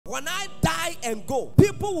when I die and go,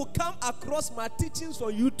 people will come across my teachings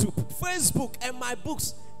on YouTube, Facebook, and my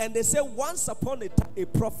books, and they say, once upon a time, a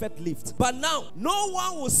prophet lived. But now, no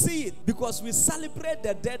one will see it because we celebrate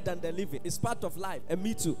the dead than the living. It's part of life, and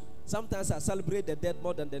me too. Sometimes I celebrate the dead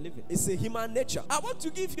more than the living. It's a human nature. I want to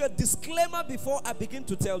give you a disclaimer before I begin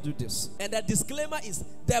to tell you this. And the disclaimer is,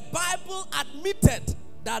 the Bible admitted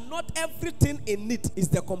that not everything in it is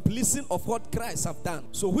the completion of what Christ have done.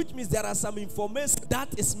 So which means there are some information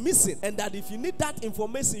that is missing, and that if you need that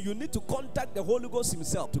information, you need to contact the Holy Ghost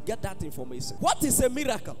himself to get that information. What is a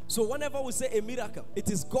miracle? So whenever we say a miracle,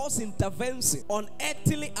 it is God's intervention on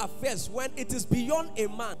earthly affairs when it is beyond a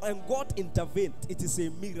man and God intervened. It is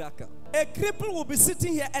a miracle. A cripple will be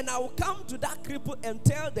sitting here, and I will come to that cripple and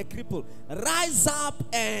tell the cripple, rise up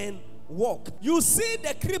and walk. You see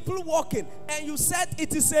the cripple walking, and you said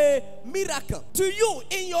it is a miracle. To you,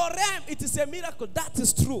 in your realm, it is a miracle. That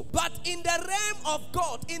is true. But in the realm of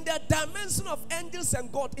God, in the dimension of angels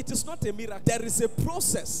and God, it is not a miracle. There is a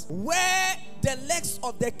process where the legs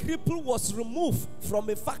of the cripple was removed from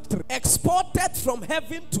a factory, exported from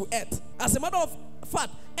heaven to earth. As a matter of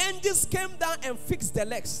fact, angels came down and fixed the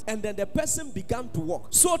legs, and then the person began to walk.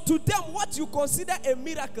 So to them, what you consider a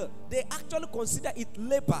miracle, they actually consider it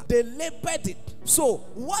labor. They labored it. So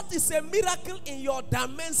what is a miracle in your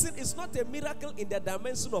dimension is not a miracle in the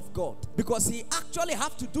dimension of God, because he actually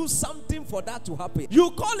have to do something for that to happen.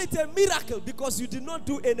 You call it a miracle because you did not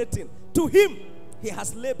do anything. To him, he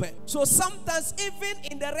has labored. So sometimes even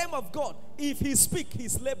in the realm of God, if he speaks,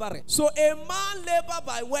 he's laboring. So a man labor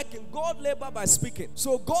by working, God labor by speaking.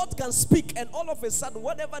 So God can speak, and all of a sudden,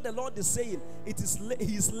 whatever the Lord is saying,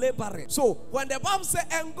 he's laboring. So when the Bible says,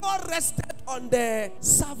 and God rested on the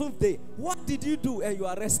seventh day, what did you do? And you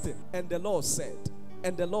are resting. And the Lord said,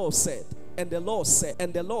 and the Lord said, and the Lord said,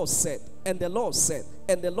 and the Lord said, and the Lord said,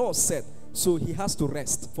 and the Lord said. So he has to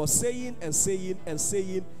rest for saying and saying and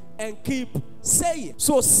saying and keep saying.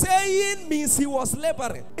 So saying means he was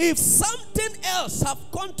laboring. If something else have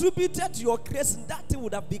contributed to your creation, that thing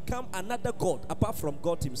would have become another God apart from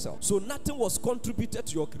God himself. So nothing was contributed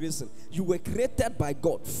to your creation. You were created by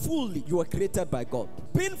God. Fully, you were created by God.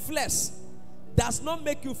 Being flesh does not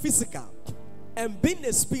make you physical, and being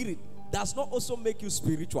a spirit does not also make you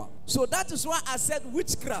spiritual. So that is why I said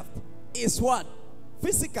witchcraft is what?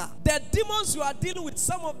 Physical. The demons you are dealing with,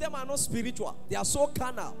 some of them are not spiritual. They are so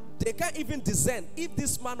carnal. They can't even discern if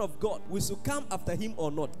this man of God will come after him or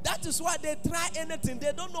not. That is why they try anything.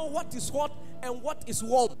 They don't know what is hot and what is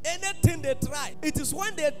warm. Anything they try, it is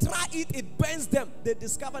when they try it, it burns them. They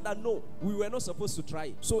discover that no, we were not supposed to try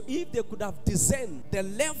it. So if they could have discerned the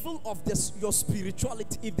level of your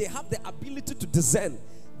spirituality, if they have the ability to discern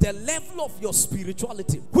the level of your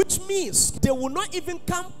spirituality, which means they will not even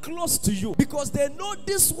come close to you, because they know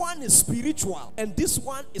this one is spiritual and this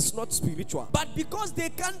one is not spiritual. But because they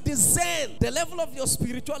can't discern the level of your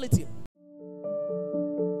spirituality,